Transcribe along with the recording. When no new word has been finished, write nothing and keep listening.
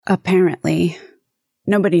Apparently,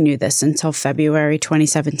 nobody knew this until February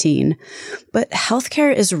 2017, but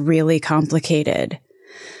healthcare is really complicated.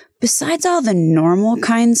 Besides all the normal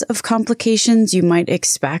kinds of complications you might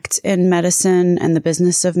expect in medicine and the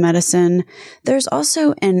business of medicine, there's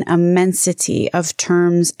also an immensity of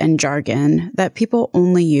terms and jargon that people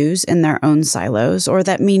only use in their own silos or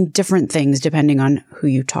that mean different things depending on who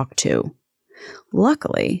you talk to.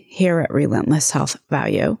 Luckily, here at Relentless Health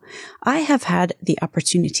Value, I have had the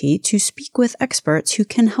opportunity to speak with experts who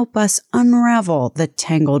can help us unravel the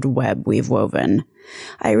tangled web we've woven.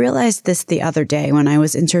 I realized this the other day when I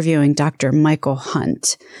was interviewing Dr. Michael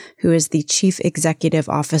Hunt, who is the Chief Executive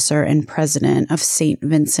Officer and President of St.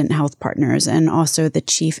 Vincent Health Partners and also the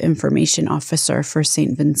Chief Information Officer for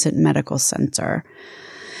St. Vincent Medical Center.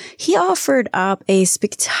 He offered up a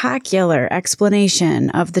spectacular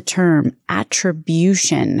explanation of the term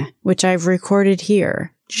attribution, which I've recorded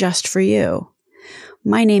here just for you.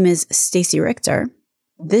 My name is Stacey Richter.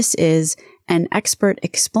 This is An Expert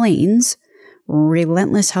Explains,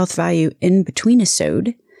 Relentless Health Value in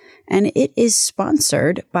Between-isode, and it is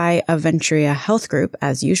sponsored by Aventria Health Group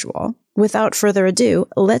as usual. Without further ado,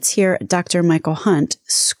 let's hear Dr. Michael Hunt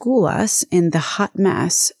school us in the hot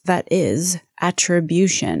mess that is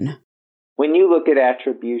attribution. When you look at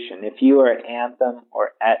attribution, if you are at Anthem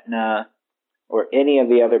or Aetna or any of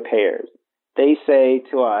the other payers, they say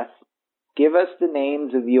to us, give us the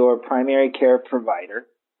names of your primary care provider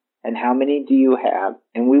and how many do you have,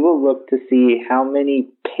 and we will look to see how many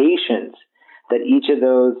patients that each of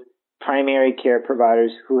those primary care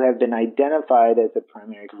providers who have been identified as a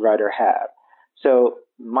primary provider have. So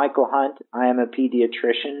Michael Hunt, I am a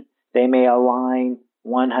pediatrician. They may align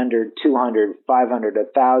 100, 200, 500,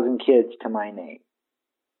 1,000 kids to my name.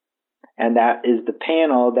 And that is the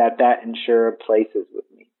panel that insurer places with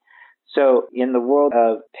me. So in the world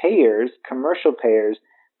of payers, commercial payers,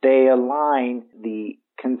 they align the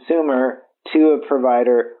consumer to a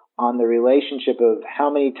provider on the relationship of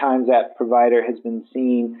how many times that provider has been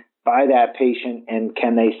seen by that patient, and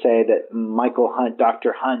can they say that Michael Hunt,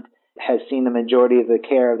 Dr. Hunt, has seen the majority of the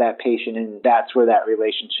care of that patient, and that's where that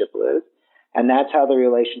relationship lives. And that's how the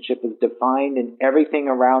relationship is defined, and everything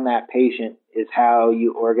around that patient is how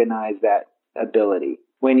you organize that ability.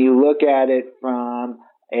 When you look at it from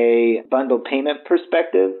a bundle payment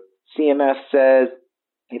perspective, CMS says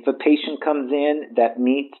if a patient comes in that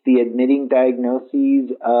meets the admitting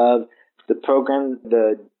diagnoses of the program,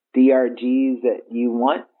 the DRGs that you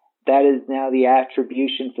want, that is now the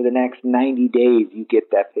attribution for the next 90 days you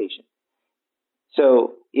get that patient.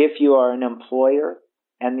 So if you are an employer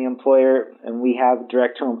and the employer, and we have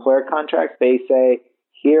direct to employer contracts, they say,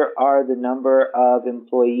 here are the number of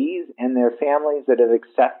employees and their families that have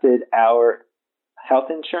accepted our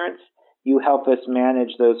health insurance. You help us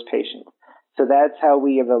manage those patients. So that's how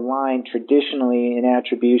we have aligned traditionally in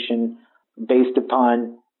attribution based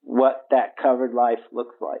upon what that covered life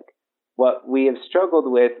looks like. What we have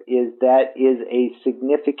struggled with is that is a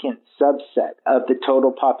significant subset of the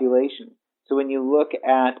total population. So when you look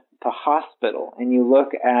at the hospital and you look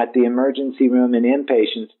at the emergency room and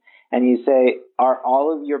inpatients and you say, are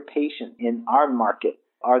all of your patients in our market,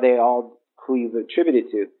 are they all who you've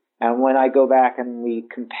attributed to? And when I go back and we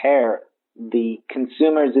compare the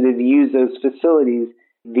consumers that have used those facilities,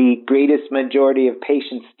 the greatest majority of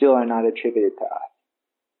patients still are not attributed to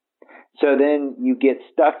us. So then you get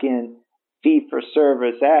stuck in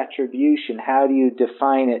fee-for-service attribution. How do you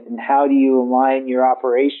define it, and how do you align your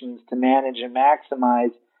operations to manage and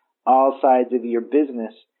maximize all sides of your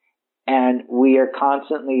business? And we are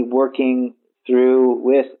constantly working through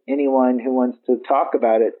with anyone who wants to talk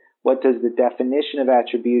about it, what does the definition of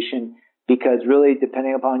attribution, because really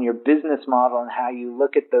depending upon your business model and how you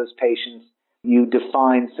look at those patients, you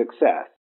define success.